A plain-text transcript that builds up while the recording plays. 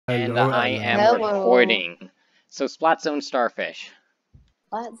And Hello, I am Hello. recording. So Splat Zone Starfish.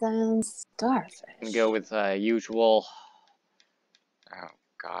 Flat Zone Starfish. And go with usual. Oh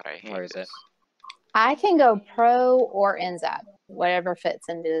God, I hate Where is it? I can go pro or NZAP, whatever fits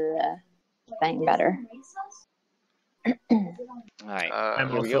into the thing better. Alright.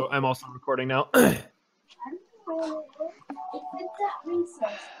 I'm also recording now.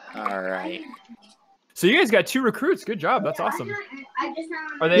 Alright. So you guys got 2 recruits. Good job. That's awesome.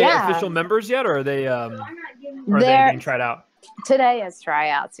 Are they official members yet, or are they being tried out? Today is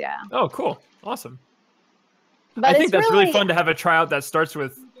tryouts, yeah. Oh, cool. Awesome. But I think that's really fun to have a tryout that starts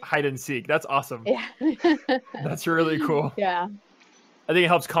with hide and seek. That's awesome. Yeah. That's really cool. Yeah. I think it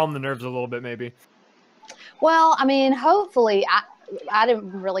helps calm the nerves a little bit, maybe. Well, I mean, hopefully, I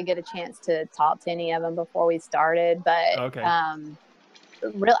didn't really get a chance to talk to any of them before we started, but Okay.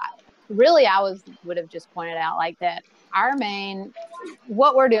 really, I would have just pointed out like that.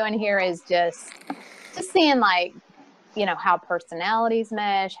 What we're doing here is just seeing like, you know, how personalities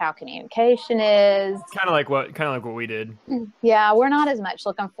mesh, how communication is. Kind of like what we did. Yeah, we're not as much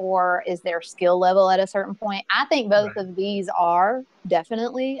looking for is their skill level at a certain point. I think both of these are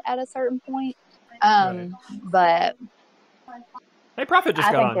definitely at a certain point. But hey, Prophet just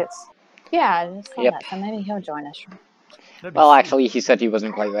got on. I just saw that, so maybe he'll join us. Well, actually, he said he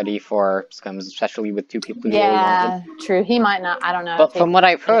wasn't quite ready for scrims, especially with 2 people he really wanted. True. He might not. I don't know. But from what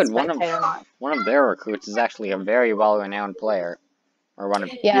I've heard, one of their recruits is actually a very well-renowned player, or one of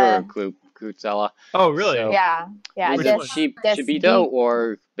your recruits, Ella. Oh, really? So, yeah. Shibito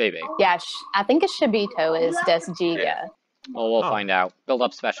or Bebe? Yeah, I think it's Shibito is Desgiga. Yeah. Well, we'll find out. Build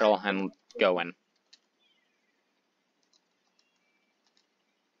up special and go in.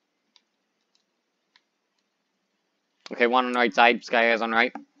 Okay, one on the right side. Sky is on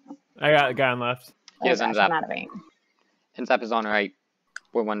right. I got a guy on left. He has NZAP. NZAP is on right.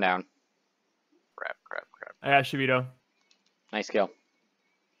 We're 1 down. Crap. I got Shibito. Nice kill.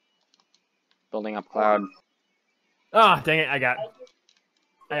 Building up Cloud. Ah, dang it! I got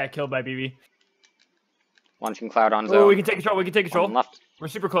killed by BB. Launching Cloud on zone. Oh, we can take control. On left. We're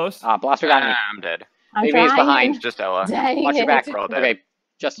super close. Blaster got me. I'm dead. BB's behind. Just Ella. Watch your back. Okay,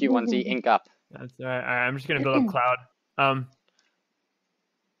 just you, 1Z. Ink up. That's all right. I'm just gonna build up Cloud.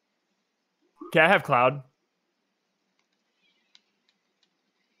 Okay, I have Cloud.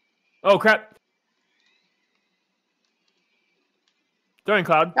 Oh crap! Throwing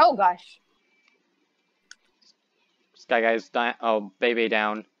Cloud. Oh gosh. Sky Guy's down. Oh, Bebe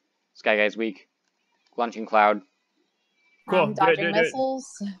down. Sky Guy's weak. Launching Cloud. Cool. Dodging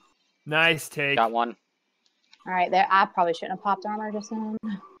missiles. Nice take. Got one. All right, there. I probably shouldn't have popped armor just now.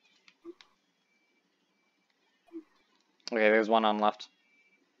 Okay, there's one on left.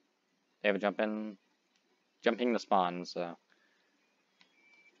 They have a jumping the spawn, so.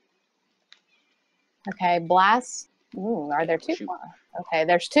 Okay, blast. Ooh, are there 2? Okay,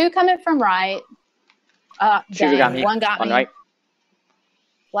 there's 2 coming from right. Shooter got me. One got me. Right.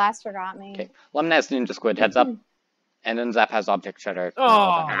 Blaster got me. Okay, Lemon has Ninja Squid, heads up. And then Zap has Object Shredder. Oh,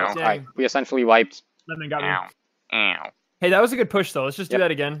 alright, we essentially wiped. Lemon got me. Ow. Hey, that was a good push, though. Let's just do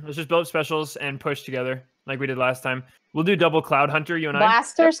that again. Let's just build up specials and push together, like we did last time. We'll do double Cloud Hunter, you and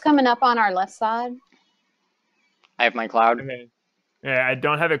Blaster's coming up on our left side. I have my Cloud. Okay. Yeah, I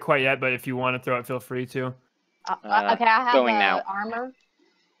don't have it quite yet, but if you want to throw it, feel free to. Okay, I have going now. Armor.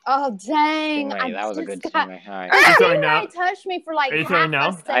 Oh, dang. That was a good teammate. All right. Are you throwing now? Touched me for like Are you throwing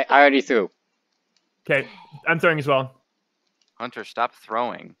now? I already threw. Okay, I'm throwing as well. Hunter, stop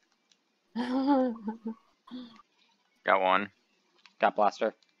throwing. Got one. Got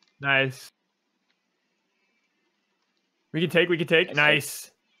Blaster. Nice. We can take.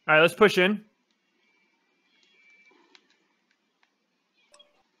 Nice. All right, let's push in.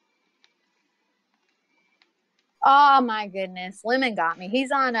 Oh my goodness, Lemon got me. He's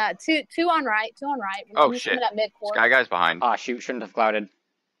on two on right. Oh He's shit! Up mid-court. Sky Guy's behind. Ah, shoot! Shouldn't have clouded.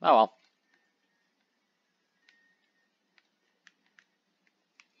 Oh well.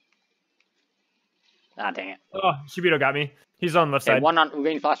 Ah, dang it. Oh, Shibito got me. He's on the left side. One on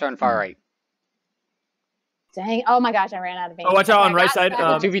range blaster on far right. Dang! Oh my gosh, I ran out of ammo. Oh, watch out on right side.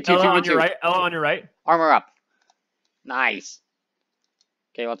 2v2, Ella 2v2. on your right. Ella on your right. Armor up. Nice.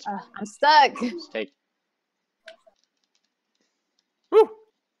 Okay, let's. I'm stuck. Let's take. Woo!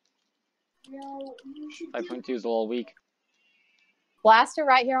 5.2 is a little weak. Blaster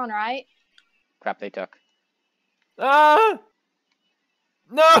right here on right. Crap, they took. No!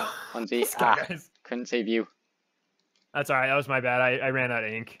 1Z. Couldn't save you. That's alright. That was my bad. I ran out of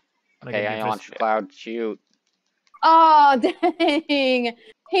ink. Okay, I launched Cloud. Shoot. Oh, dang.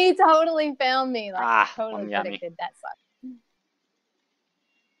 He totally found me. Like, totally one got predicted me. that sucked.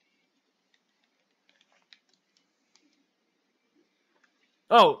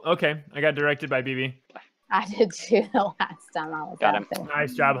 Oh, okay. I got directed by BB. I did too the last time I was Got out him. there.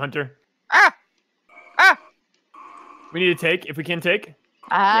 Nice job, Hunter. Ah! Ah! We need to take if we can take.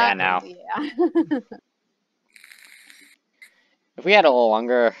 Yeah, now. Yeah. If we had a little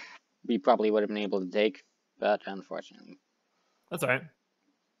longer, we probably would have been able to take, but unfortunately. That's all right.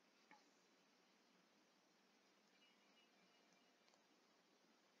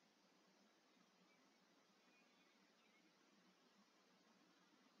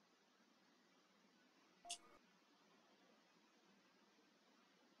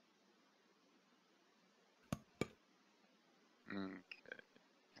 Okay.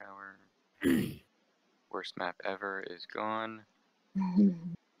 Tower. Worst map ever is gone.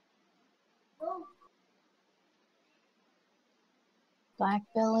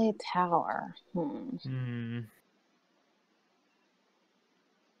 Blackbelly Tower. Hmm.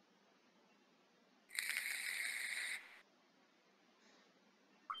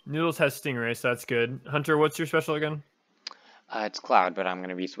 Noodles has Stingray, so that's good. Hunter, what's your special again? It's Cloud, but I'm going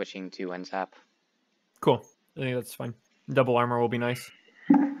to be switching to NSAP. Cool. I think that's fine. Double armor will be nice.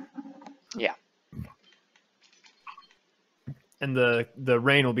 Yeah. And the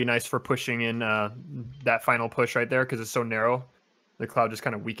rain will be nice for pushing in that final push right there because it's so narrow. The Cloud just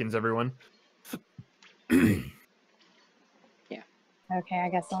kind of weakens everyone. Yeah. Okay, I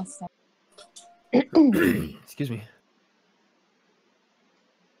guess I'll stay. Excuse me.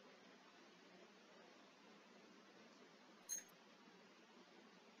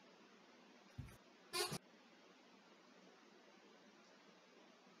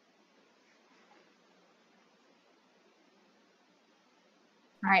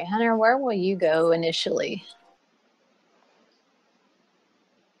 All right, Hunter, where will you go initially?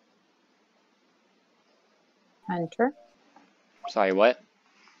 Hunter? Sorry, what?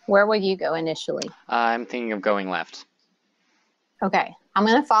 Where will you go initially? I'm thinking of going left. Okay, I'm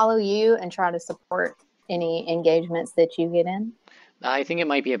going to follow you and try to support any engagements that you get in. I think it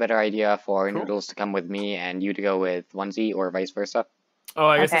might be a better idea for Cool. Noodles to come with me and you to go with Onesie or vice versa. Oh,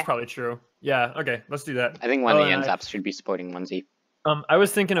 I guess Okay. that's probably true. Yeah, okay, let's do that. I think one of the and NSAPs should be supporting Onesie. I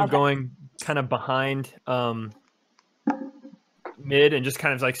was thinking of Okay. going kind of behind mid and just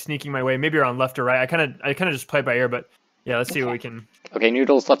kind of like sneaking my way, maybe around left or right. I kind of just play by ear, but yeah, let's see what we can. Okay,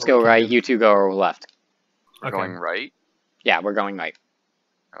 Noodles, let's What go we can right. do. You two go left. We're Okay. going right. Yeah, we're going right.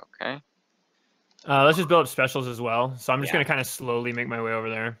 Okay. Let's just build up specials as well. So I'm just Yeah. gonna kind of slowly make my way over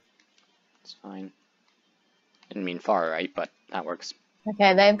there. It's fine. Didn't mean far right, but that works.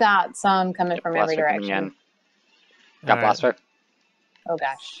 Okay, they've got some coming Yep, from every Blaster coming direction. in. Got Alright. Blaster. Oh,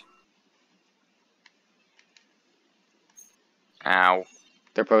 gosh. Ow.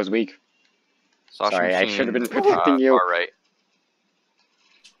 Their pro's weak. Slashing Sorry, I machine. should have been protecting you. Far right.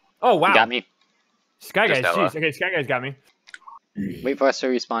 Oh wow! You got me. Sky Just guys, Ella. jeez. Okay, Sky guys got me. Wait for us to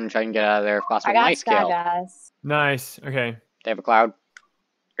respawn and try and get out of there if possible. I got Nice Sky kill. Guys. Nice. Okay. They have a Cloud.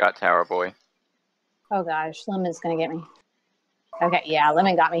 Got Tower Boy. Oh, gosh. Lemon's going to get me. Okay, yeah,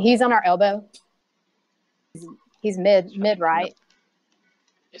 Lemon got me. He's on our elbow. He's mid right.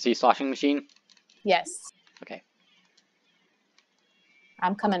 Is he Sloshing Machine? Yes. Okay.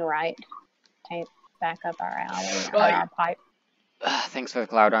 I'm coming right. Take back up our alley, Right. our pipe. Thanks for the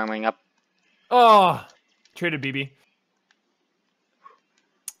Cloud armoring up. Oh, traded BB.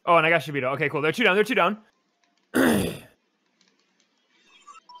 Oh, and I got Shabito. Okay, cool. They're two down. They're two down.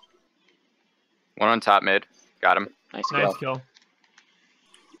 One on top mid. Got him. Nice Nice kill. kill.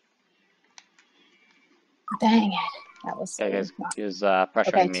 Dang it. That was Okay, guys, is pressuring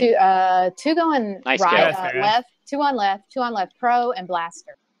okay. me. Two going Nice right, kill. left. Two on left. Pro and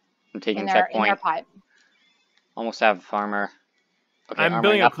Blaster I'm taking in their checkpoint. pipe. Almost have armor. Okay, I'm armoring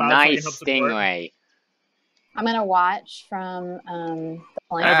building a up. Cloud so I can Nice help support. Stingray. I'm gonna watch from the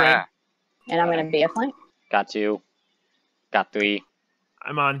flank, Ah, and I'm gonna be a flank. Got 2. Got 3.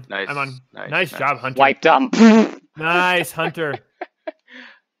 I'm on. Nice, I'm on. nice, Nice nice. job, Hunter. Wiped them. Nice, Hunter.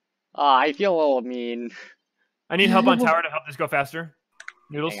 I feel a little mean. I need help on tower to help this go faster.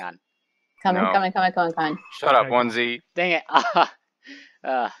 Noodles. Hang on. Coming. Shut up, Okay. onesie. Dang it.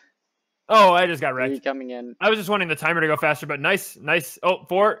 Oh, I just got Are you wrecked. coming in? I was just wanting the timer to go faster, but nice. Oh,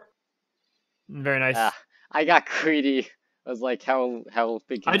 4. Very nice. I got greedy. I was like, how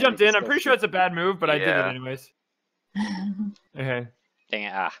big can I jumped make in. this I'm go pretty sure it's a bad move, but I did it Yeah. anyways. Okay. Dang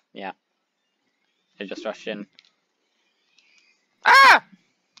it. Yeah. I just rushed in. Ah!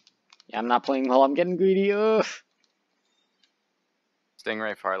 Yeah, I'm not playing well. I'm getting greedy. Ugh.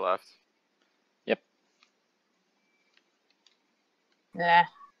 Stingray far left. Yeah,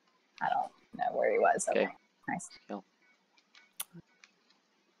 I don't know where he was. Okay, Okay. nice.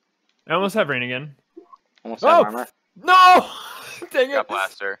 I almost have rain again. Almost Oh! have armor. No! Dang it. Got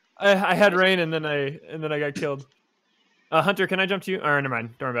blaster. I had rain and then I got killed. Hunter, can I jump to you? Or never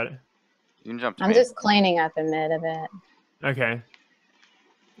mind. Don't worry about it. You can jump to I'm me. just cleaning up in mid a bit. Okay.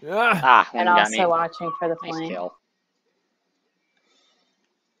 And also watching for the Nice flame. kill.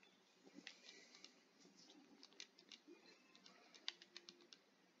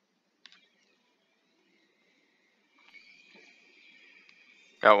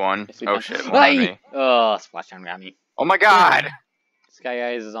 Got one. Yes, we Oh got- shit, one on me. Oh, splash down got me. Oh my god!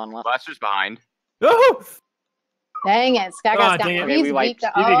 Sky Eyes is on left. Blaster's behind. Oh! Dang it, Sky Guy's got dang it. me. Okay, He's we weak. wiped.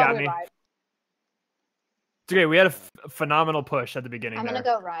 BB got we me. wiped. It's okay. We had a phenomenal push at the beginning. I'm gonna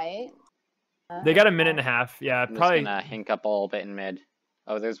there. go right. They got a minute and a half. Yeah, I'm probably. just gonna hink up a little bit in mid.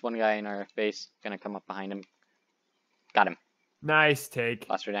 Oh, there's one guy in our base. Gonna come up behind him. Got him. Nice take.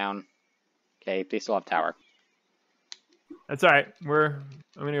 Blaster down. Okay, they still have tower. That's all right. I'm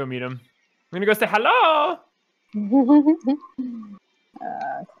gonna go meet him. I'm gonna go say hello.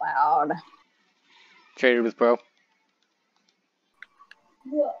 Cloud. Traded with Pro.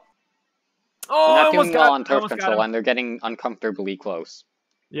 Oh, They're I not almost doing well got. on I turf almost got control, him. and they're getting uncomfortably close.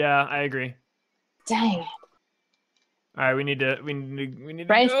 Yeah, I agree. Dang it. All right, we need to. We need to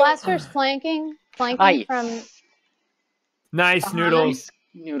Range go. blasters flanking Aye. from. Nice Behind. noodles.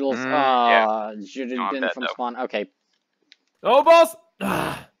 Noodles. Yeah. Should No, have I'm been dead, from though. spawn. Okay. Oh, balls.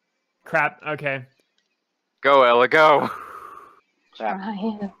 Crap. Okay. Go, Ella, go! Crap.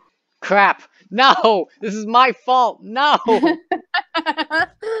 Ryan. Crap. No! This is my fault. No! I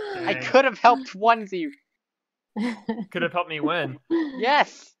Dang. could have helped onesie. Could have helped me win.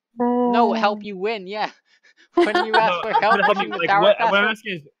 Yes. No, help you win. Yeah. When you ask for help, Could have helped me. you Like, tower what I'm faster.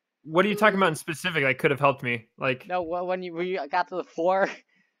 asking is, what are you talking about in specific? Like, could have helped me. Like, No, when you got to the floor,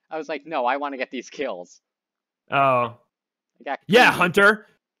 I was like, no, I want to get these kills. oh, I got yeah, greedy. Hunter,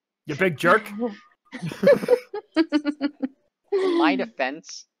 you big jerk. In my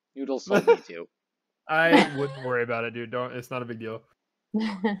defense, Noodles sold me to. I wouldn't worry about it, dude. Don't. It's not a big deal.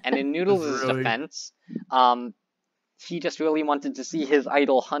 And in Noodles' really- defense, he just really wanted to see his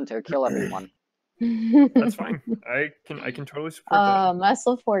idol Hunter kill everyone. That's fine. I can totally support that.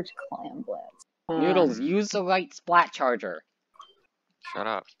 Muscle Forge Clan Blitz. Noodles, use the right splat charger. Shut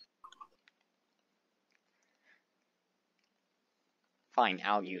up. Fine,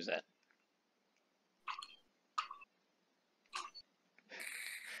 I'll use it.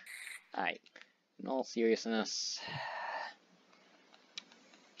 Alright. In all seriousness,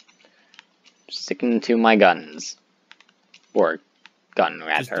 sticking to my guns. Or gun,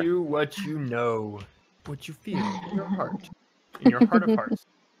 rather. Just do what you know, what you feel in your heart, in your heart of hearts.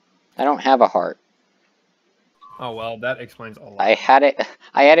 I don't have a heart. Oh well, that explains a lot. I had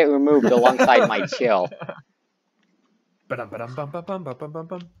it removed alongside my chill.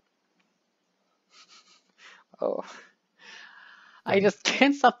 Ba-dum-ba-dum-bum-bum-bum-bum-bum-bum. Oh. I just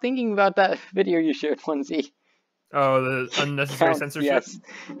can't stop thinking about that video you shared, Onesie. Oh, the unnecessary censorship. Yes.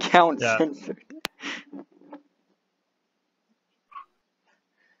 Count Yeah. censored.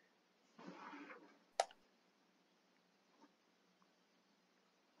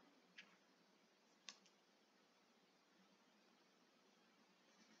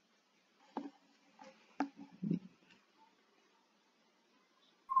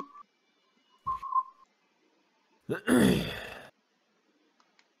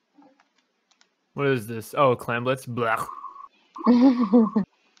 What is this? Oh, Clamblitz. Blah.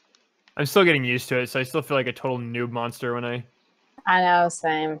 I'm still getting used to it, so I still feel like a total noob monster when I. I know,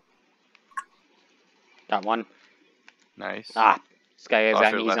 same. Got one. Nice. Ah. Sky is Blaster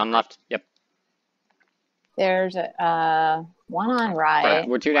at me. He's left, on right. left. Yep. There's one on right.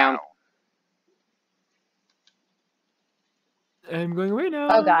 We're two down. Wow. I'm going away now.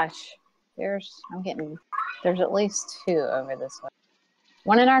 Oh gosh. There's at least two over this way.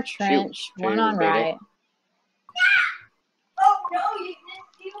 One in our trench, one on baby. right.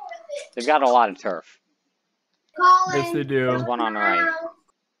 They've got a lot of turf. Yes, they do. There's one on the right.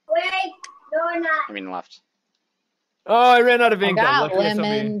 I mean left. Oh, I ran out of I ink. got Luckily, somebody-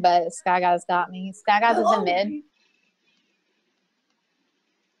 Lemon, but Sky Guy's got me. Sky Guy's is in mid.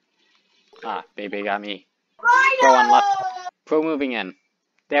 Ah, baby got me. Pro on left. Pro moving in.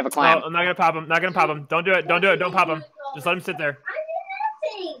 They have a Oh, clam. I'm not gonna pop him. Not gonna pop him. Don't do it. Don't do it. Don't pop him. Just let him sit there.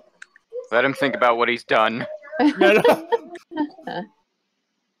 Let him think about what he's done. Yeah, no.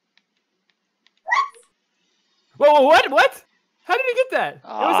 Whoa, whoa, what? What? How did he get that? It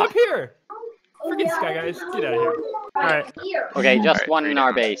was up here. Freaking Sky Guys. Get out of here. All right. Okay, just Alright, one three in our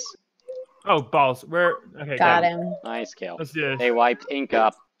down. base. Oh, balls. Where? Okay, Got it. him. Nice kill. Let's do this. They wiped ink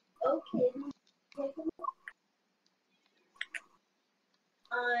up.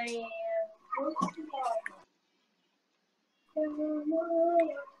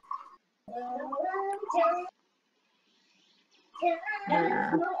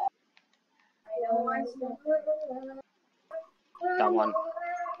 Got one.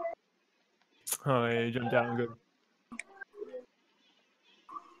 Oh, yeah, you jumped down. Good.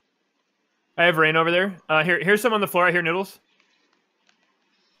 I have rain over there. Here's some on the floor. I hear noodles.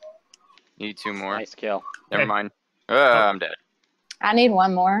 Need 2 more. Nice kill. Never mind. I'm dead. I need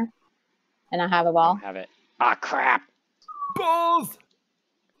 1 more, and I have a ball. Have it. Ah, crap. Balls.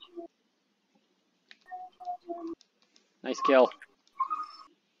 Nice kill.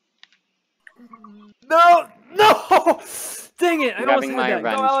 No! Dang it! I almost Grabbing had my that.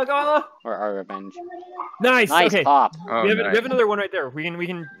 revenge. Go, Ella, go, Ella. Or our revenge. Nice. Nice Okay. pop. Oh, We have nice. another one right there. We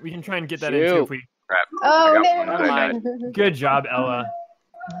can try and get that in too Shoot. if we. Crap. Oh, I got no. one, but I died. Good job, Ella.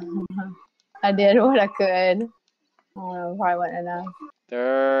 I did what I could. Oh, no, probably wasn't enough.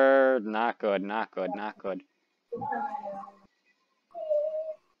 They're not good, not good, not good.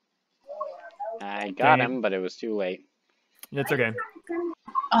 I got Dang. him, but it was too late. It's okay.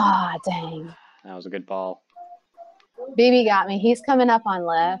 Ah, dang. That was a good ball. BB got me. He's coming up on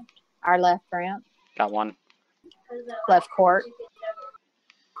left. Our left ramp. Got one. Left court.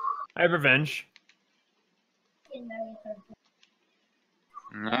 I have revenge.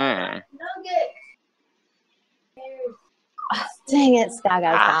 Mm. Oh, dang it. Sky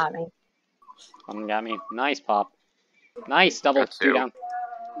Guy's got me. One got me. Nice pop. Nice double. Got 2 2. down.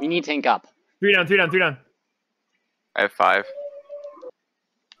 We need tank up. 3 down, 3 down, 3 down. I have 5.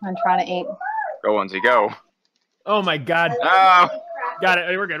 I'm trying to ink. Go, Onesie, go. Oh my God. Oh! Got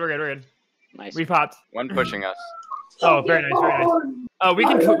it. We're good. Nice. We popped. One pushing us. Oh, very nice, very nice.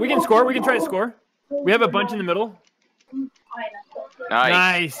 We can score. We can try to score. We have a bunch in the middle. Nice.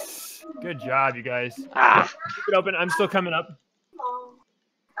 Nice. Good job, you guys. Ah! Keep it open. I'm still coming up.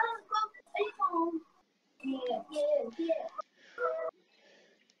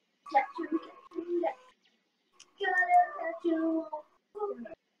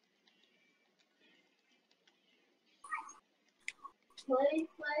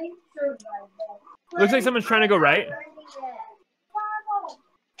 Looks like someone's trying to go right.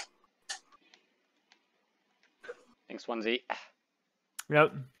 Thanks, Onesie.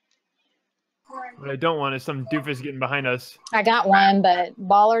 Yep. What I don't want is some doofus getting behind us. I got one, but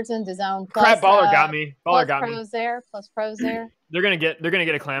Ballard's in the zone. Crap, Baller got me. Baller Plus got me. pros there. Plus pros there. They're gonna get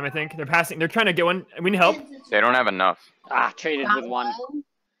a clam, I think. They're passing. They're trying to get one. We need help. They don't have enough. Ah, traded Got with one.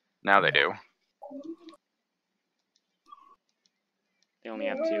 Now they do. They only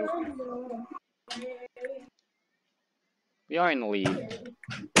have 2. We are in the lead.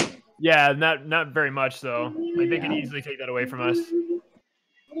 Yeah, not very much though. Like they could easily take that away from us.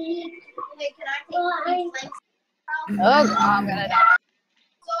 Oh, I'm gonna die.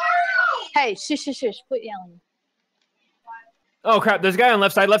 Hey, shush. Quit yelling. Oh crap! There's a guy on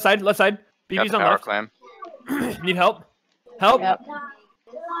left side. Got BB's the on power left. clam. Need help? Help! Yep.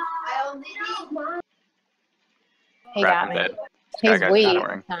 He Crap, got I'm me. dead. He's guy's weak.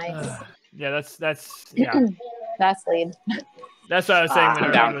 powering. Nice. Yeah, that's yeah. That's lead. That's what I was saying. Ah, When I'm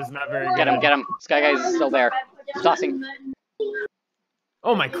our down. lead was not very good. Get him. Sky Guy's still there. He's tossing.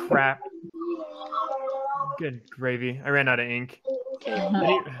 Oh my crap! Good gravy. I ran out of ink. Okay.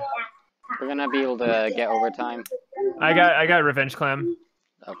 We're gonna be able to get overtime. I got revenge clam.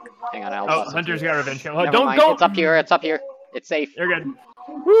 Oh, hang on, I'll Oh, toss it Hunter's to you. got revenge clam. Oh, Never don't mind. go! It's up here. It's up here. It's safe. You're good.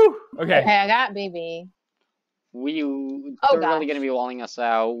 Woo! Okay. Okay, I got BB. They're really gosh. gonna be walling us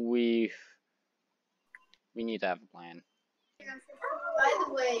out. We need to have a plan. By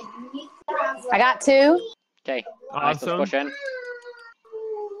the way, you need to have I got 2. Okay. Nice, let's Awesome. push in.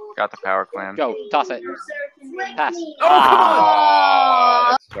 Got the power clam. Go. Toss it. Pass. Oh, Oh,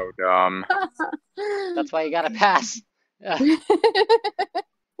 that's so dumb. That's why you gotta pass.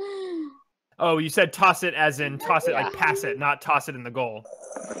 Oh, you said toss it as in toss it Yeah. like pass it, not toss it in the goal.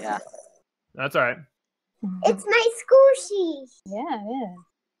 Yeah. That's all right. It's my squishy. Yeah, it is.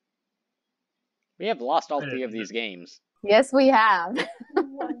 We have lost all 3 of these games. Yes, we have.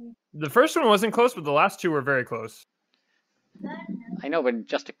 The first one wasn't close, but the last 2 were very close. I know, but it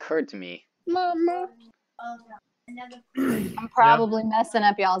just occurred to me. Mama. I'm probably messing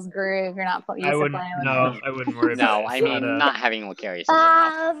up y'all's groove. You're not used I to wouldn't. playing with No, me. I wouldn't worry. No, about it. I It's mean, not, not having Lucarius is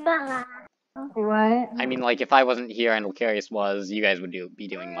enough. Mama. What? I mean, like, if I wasn't here and Lucarius was, you guys would be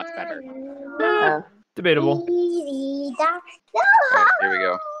doing much better. debatable. Alright, here we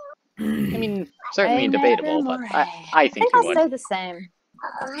go. I mean, certainly Amen, debatable, but I I think think you I'll would. say the same.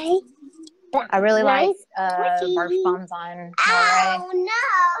 I really like barf bombs on Moray. Oh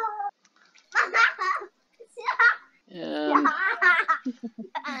no!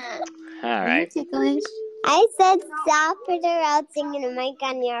 Alright. Ticklish. I said stop it or else I'm gonna make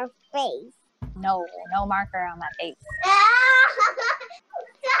on your face. No marker on my face.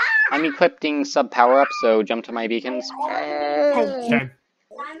 I'm equipping sub power up, so jump to my beacons. Okay.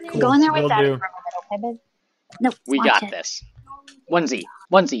 Cool. Go in there with Will that. do. Okay, babe? No, We watch got it. this. Onesie,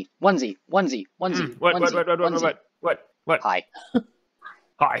 onesie, onesie, onesie, onesie, What? onesie. Hi.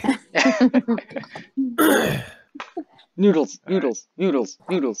 Hi. Noodles, noodles, noodles,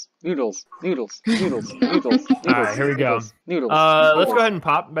 noodles, noodles, noodles, noodles, noodles. All right, here we go. Noodles. Let's go ahead and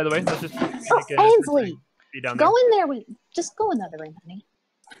pop. By the way, let's just. Ainsley, down go there. in there with. Just go in the other room, honey.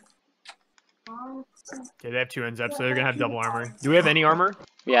 Okay, they have 2 ends up, so they're gonna have double armor. Do we have any armor?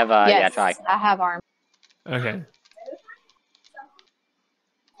 We have Yes, yeah, try. I have armor. Okay.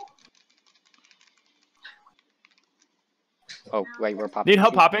 Oh wait, we're popping. Need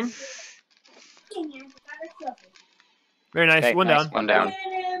help popping? Very nice. Okay, One nice. down. One down.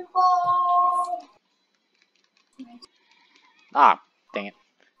 Ah, dang it.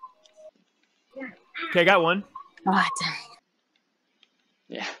 Okay, got one. Oh, dang.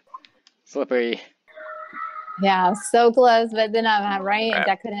 Yeah. Slippery. Yeah, I was so close, but then I had range. Crap.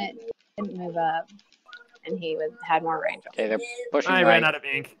 I couldn't move up, and he had more range. Okay, they're pushing I right. ran out of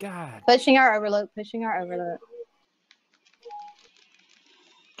ink. God. Pushing our overload. Pushing our overload.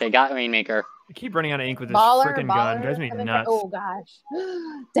 Okay, got Rainmaker. I keep running out of ink with this Baller, freaking gun. baller. Drives me nuts. Oh gosh.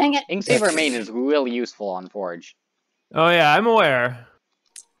 Dang it. Inksaver main is really useful on Forge. Oh yeah, I'm aware.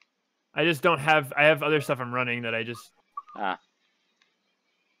 I just don't have. I have other stuff I'm running that I just. Ah.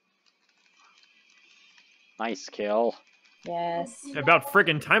 Nice kill. Yes. About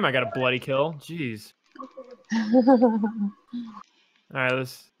freaking time I got a bloody kill. Jeez. All right,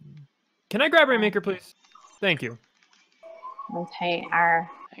 let's. Can I grab Rainmaker, please? Thank you. We'll paint our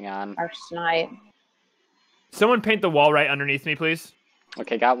Hang on. snipe. Someone paint the wall right underneath me, please.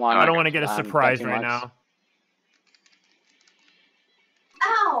 Okay, got one. I don't want to get a Got surprise two right marks. now.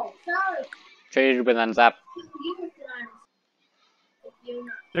 Ow! Sorry. Traded with Unzap.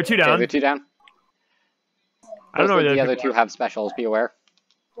 They're 2 Okay, down. they're 2 down. I don't know where the other people 2 have specials. Be aware.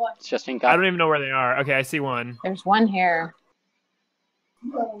 It's just ink are. I up. don't even know where they are. Okay, I see one. There's one here.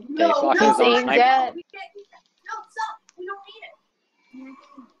 Okay, flocking You his own see snipe. Jet? No, stop. We don't need it.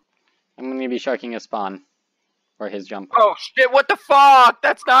 I'm gonna be sharking his spawn. Or his jump. Oh shit! What the fuck?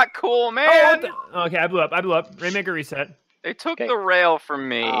 That's not cool, man. Oh, what the? Okay, I blew up. Rainmaker reset. They took Okay. the rail from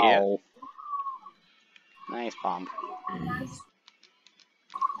me. Oh. Nice bomb.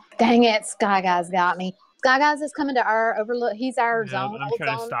 Dang it, Sky Guy's got me. Sky Guy's is coming to our overlook. He's our Yeah, zone. I'm old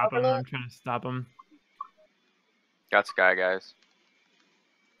trying to zone stop him. overlook. I'm trying to stop him. Got Sky guys.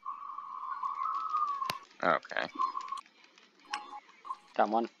 Okay. Got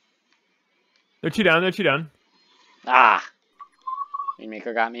one. They're 2 down. They're 2 down. Ah!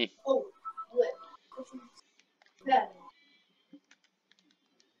 Rainmaker got me. Oh, what? Better.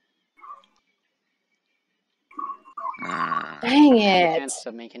 Dang No it. chance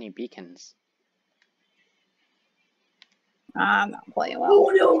to make any beacons. I'm not playing well.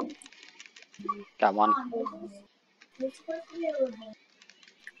 Oh, no. Got one.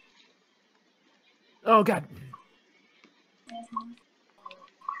 Oh god.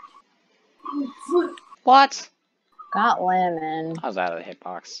 What? Got lemon. I was out of the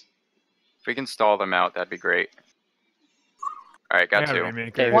hitbox. If we can stall them out, that'd be great. All right, got I 2.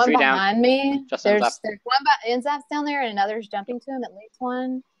 Rainmaker. Okay, One three down. behind me. Just There's ends up. one by Enzap's down there, and another's jumping to him. At least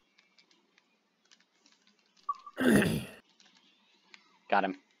one. Got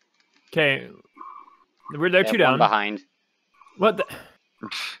him. Okay. They're They 2 have down. one behind. What the?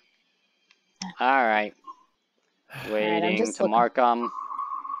 Alright. I'm Waiting just to looking. mark them.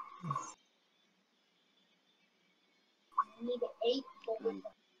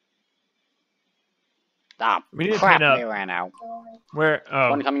 Ah, We need to crap, paint up. they ran out. Where?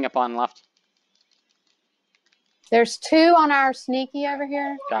 Oh. One coming up on left. There's 2 on our sneaky over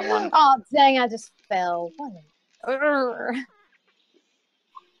here. Got one. Oh, dang, I just fell. Urgh.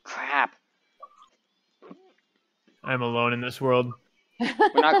 Crap. I'm alone in this world. We're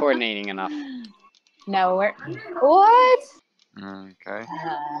not coordinating enough. No, we're. What? Okay.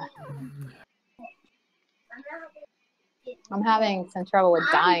 I'm having some trouble with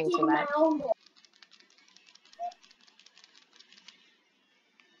dying too much.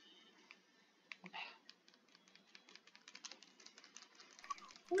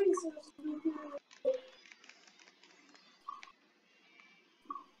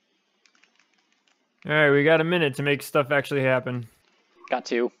 All right, we got a minute to make stuff actually happen. Got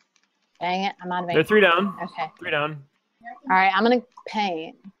 2. Dang it, I'm out of They're ink. 3 down. Okay. 3 down. All right, I'm gonna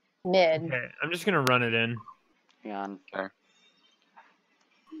paint mid. Okay, I'm just gonna run it in. Hang on. Okay.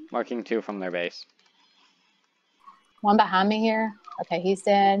 Marking 2 from their base. One behind me here. Okay, he's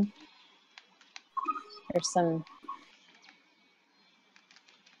dead. There's some.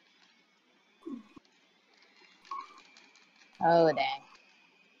 Oh, dang.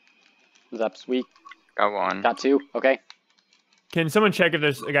 Zep's weak. Got one. Got two. Okay. Can someone check if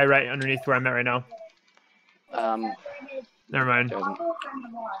there's a guy right underneath where I'm at right now? Never mind.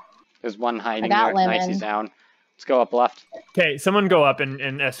 There's one hiding got there. Lemon. Nice, he's down. Let's go up left. Okay, someone go up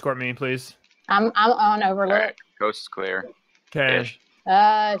and escort me, please. I'm on Overlook. All right. Coast is clear. Okay. Ish.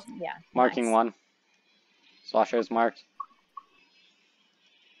 Yeah. Marking nice. one. Slosher is marked.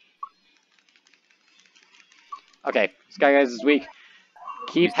 Okay, Sky Guys is weak.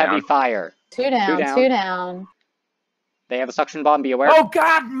 Keep He's heavy down. fire. Two down. down. Two down. They have a suction bomb, be aware. Oh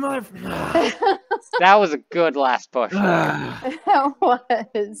God, mother. That was a good last push. That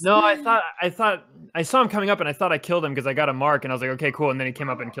was. No, I thought I saw him coming up and I thought I killed him because I got a mark and I was like, okay, cool. And then he came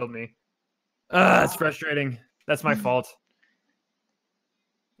up and killed me. It's frustrating. That's my fault.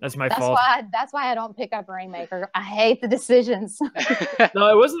 That's my fault. That's why I don't pick up Rainmaker. I hate the decisions.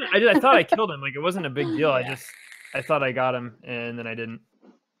 No, it wasn't. I thought I killed him. Like it wasn't a big deal. I thought I got him and then I didn't.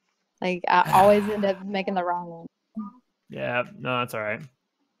 Like I always end up making the wrong one. Yeah, no, that's all right.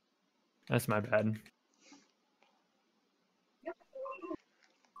 That's my bad.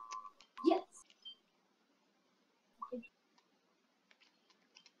 Yes.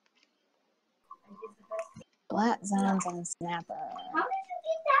 Black zones on Snapper. How did you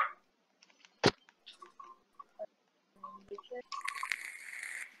get that?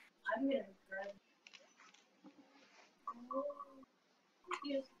 I'm gonna grab.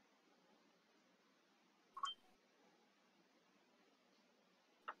 Yes.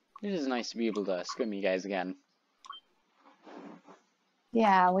 It is nice to be able to scrim you guys again.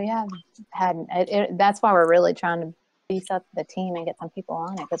 Yeah, we have had. That's why we're really trying to beef up the team and get some people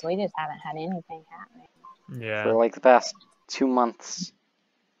on it because we just haven't had anything happening. Yeah. For like the past 2 months.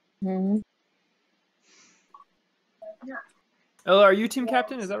 Mm-hmm. Oh, are you team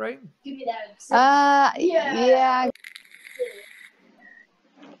captain? Is that right? Give me that. Yeah.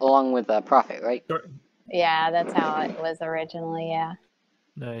 Along with Prophet, right? Yeah, that's how it was originally. Yeah.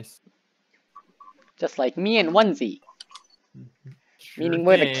 Nice. Just like me and Onesie. Sure Meaning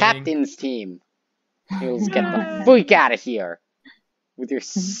we're the thing. captain's team. You'll get the freak out of here. With your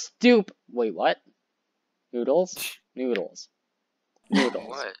Wait, what? Noodles? Noodles. Noodles.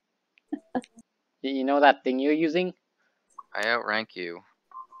 What? You know that thing you're using? I outrank you.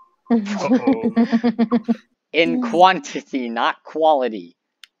 Uh-oh. In quantity, not quality.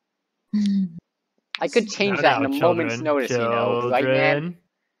 I could change Now, that in now, a moment's children, notice, you know. Right, man? children.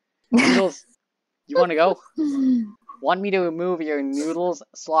 Noodles, you want to go? Want me to remove your noodles,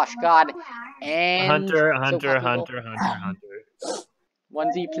 slosh god, and Hunter.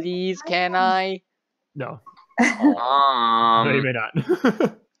 Onesie, please, can I? No. No, you may not.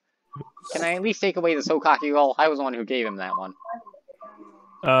 Can I at least take away the so cocky roll? I was the one who gave him that one.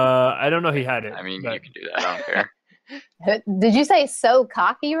 I don't know he had it. I mean, but you can do that. I don't care. Did you say so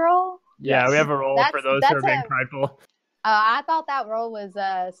cocky roll? yeah, we Yes. have a roll for those who are being prideful. I thought that roll was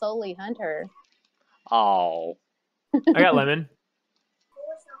solely Hunter. Oh. I got lemon.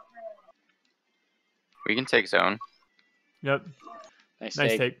 We can take zone. Yep. Nice Nice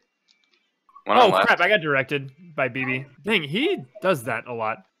take. take. One Oh on left. crap! I got directed by BB. Dang, he does that a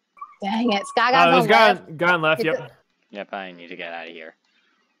lot. Dang it, Sky Guy's There's on guy left. guy on left. It's Yep. Yep, I need to get out of here.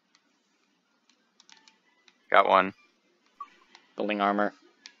 Got one. Building armor.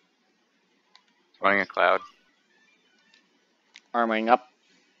 Running a cloud. Armoring up.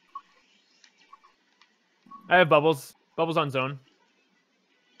 I have bubbles. Bubbles on zone.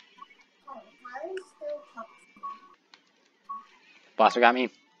 Blaster got me.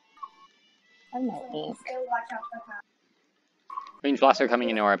 I have no ink. Range blaster coming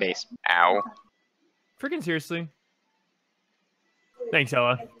into our base. Ow. Freaking seriously. Thanks,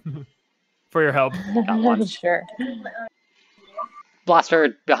 Ella, for your help. Got one. Sure.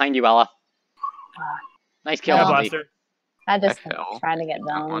 Blaster behind you, Ella. Nice kill, Yeah, Oh. Onesie. blaster. I just I fell. trying to get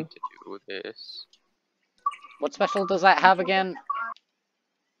I done. want to do this. What special does that have again?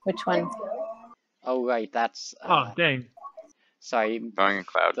 Which one? Oh, right, that's... Oh dang. Sorry, Running a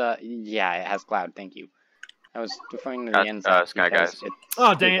cloud. yeah, it has cloud, thank you. I was referring to the Got, end Sky because Guys. it's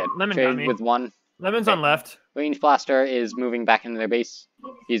Oh dang it! stupid. Lemon Traded got me. with one. Lemon's on left. Range blaster is moving back into their base.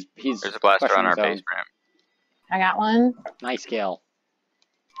 He's There's a blaster crushing on our his own. base ramp. I got one. Nice kill.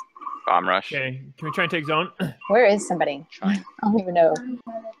 Bomb rush. Okay, can we try and take zone? Where is somebody? Trying. I don't even know.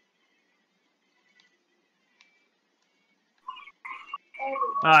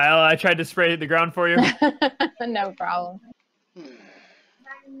 Ella, I tried to spray the ground for you. No problem.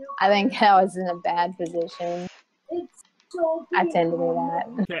 I think I was in a bad position. I tend to do that.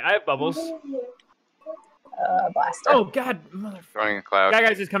 Okay, I have bubbles. Blaster. Oh God, motherfucker! Throwing a cloud. Sky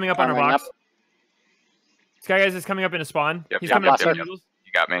Guys is coming up on our Armoring box. up. Sky Guys is coming up in a spawn. Yep, He's yep, coming up yep, to yep. noodles.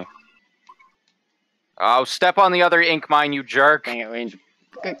 You got me. Oh, step on the other ink mine, you jerk. Dang it, range.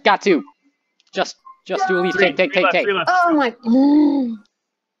 Got to. Just do at least take. Three left. Oh my.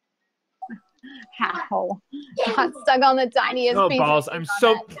 How? Got stuck on the tiniest Oh piece. balls! Of I'm cheese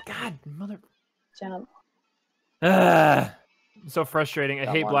so on that God, mother. jump. So frustrating. I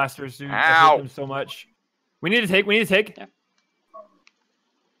Got hate one. blasters, dude. I Ow. hate them so much. We need to take. We need to take. Yeah.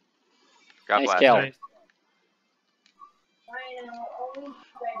 Got Nice blast. kill. Nice.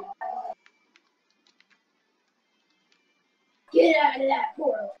 Get out of that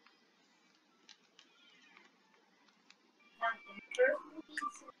portal.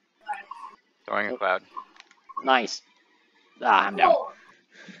 Throwing a cloud. Nice. Ah, I'm down.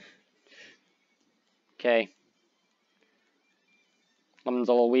 Okay. Lemon's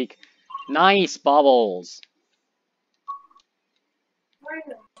a little weak. Nice bubbles.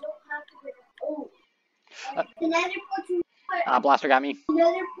 Another portal. Blaster got me.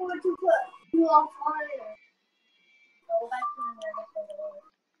 Another portal to put you on fire. Go back to another portal.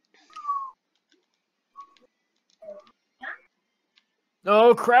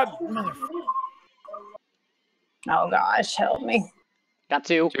 Oh crap! Mother. Oh gosh, help me. Got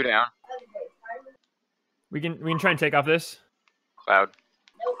two. 2 down. We can try and take off this. Cloud.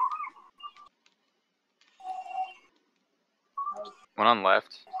 One on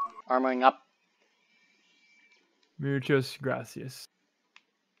left. Armoring up. Muchos gracias.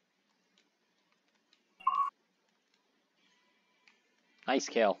 Nice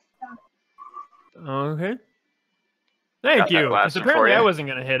kill. Okay. Got Thank that you. 'Cause blaster for apparently I you. wasn't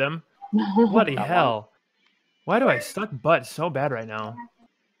gonna hit him. Bloody Got hell! Why do I suck butt so bad right now?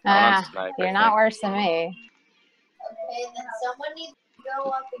 Ah, snipe, I you're not think. worse than me. Okay, then someone needs to go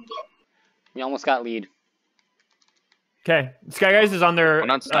up and get. We almost got lead. Okay, Sky Guys is on their One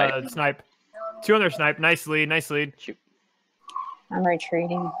on snipe. snipe. 2 on their snipe. Nice lead. Nice lead. Shoot. I'm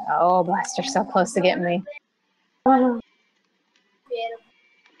retreating. Oh, blaster's so close to getting me. Can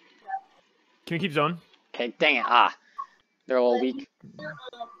we keep zone? Okay, dang it. Ah. They're a little weak. Are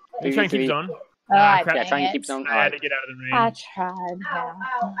you trying to keep 3v3. zone? Ah, crap. Yeah, dang trying to it. keep zone. I had to get out of the range. I tried.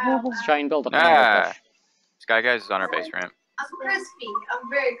 Yeah. Let's try and build up Ah. another push. Sky Guys is on our base ramp. I'm crispy. I'm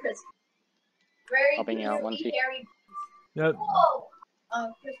very crispy. Very Helping you out, crispy, Onesie. hairy. Yep. Whoa!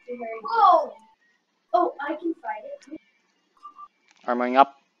 Crispy, hairy. Whoa! Oh, I can fight it. Armoring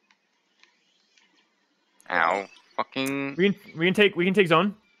up. Ow. Fucking. We can take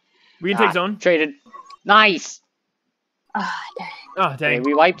zone. We can take zone. Traded. Nice. Ah, dang. Oh Okay, dang.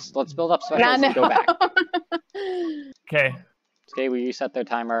 we wiped. Let's build up specials and go back. Okay. Okay, we reset their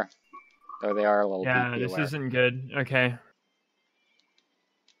timer. There they are, a little Yeah, weak, be this aware. isn't good. Okay.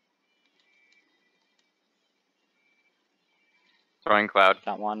 Throwing cloud.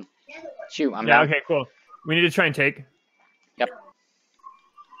 Got one. Shoot, I'm Yeah. down. Okay. Cool. We need to try and take.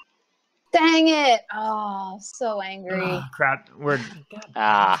 Dang it. Oh, so angry. Oh, crap. We're.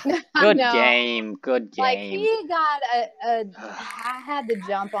 Ah, I good know. game. Good Like game. he got I had to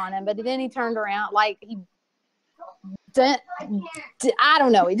jump on him, but then he turned around like he I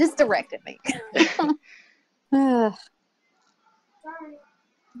don't know, he just directed me. Ugh.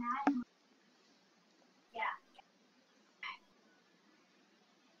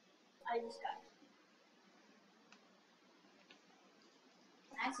 I just got.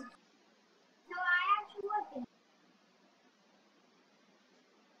 No, I actually wasn't.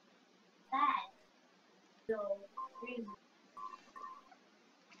 That. So, reason.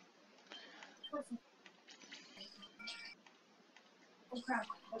 Oh, crap.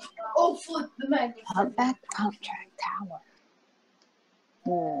 Oh, flip the magnet. Pump back pump track tower.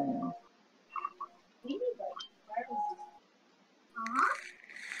 We need like fire resistance. Uh-huh.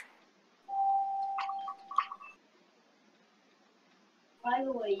 By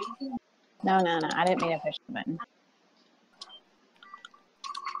the way, you can. No, I didn't mean to push the button.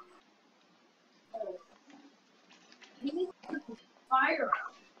 You need to put the fire out.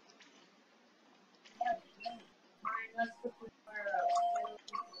 Fine, let's put the fire out.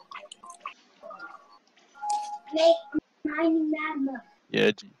 Make mining magma.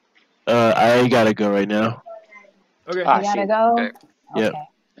 Yeah. I gotta go right now. Okay. Ah, You gotta shoot. go? Okay. Yep. Okay.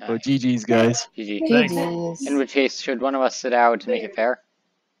 Oh, GG's, guys. GG. Thanks. GG's. In which case, should one of us sit out to make it fair?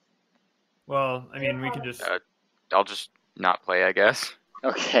 Well, I mean, we can just. I'll just not play, I guess.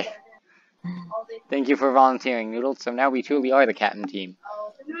 Okay. Thank you for volunteering, Noodles. So now we truly are the captain team.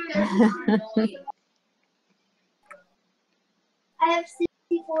 I have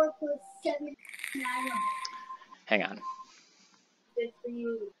 64 plus 7. Hang on.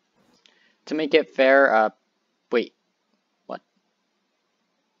 to make it fair, wait, what?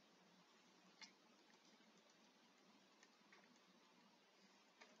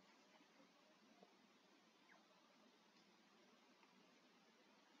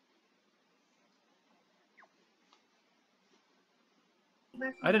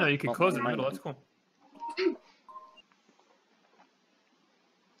 I didn't know you could Oh, close it in the never middle. mind That's cool.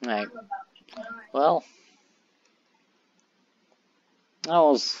 Alright. Well, that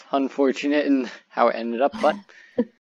was unfortunate in how it ended up, but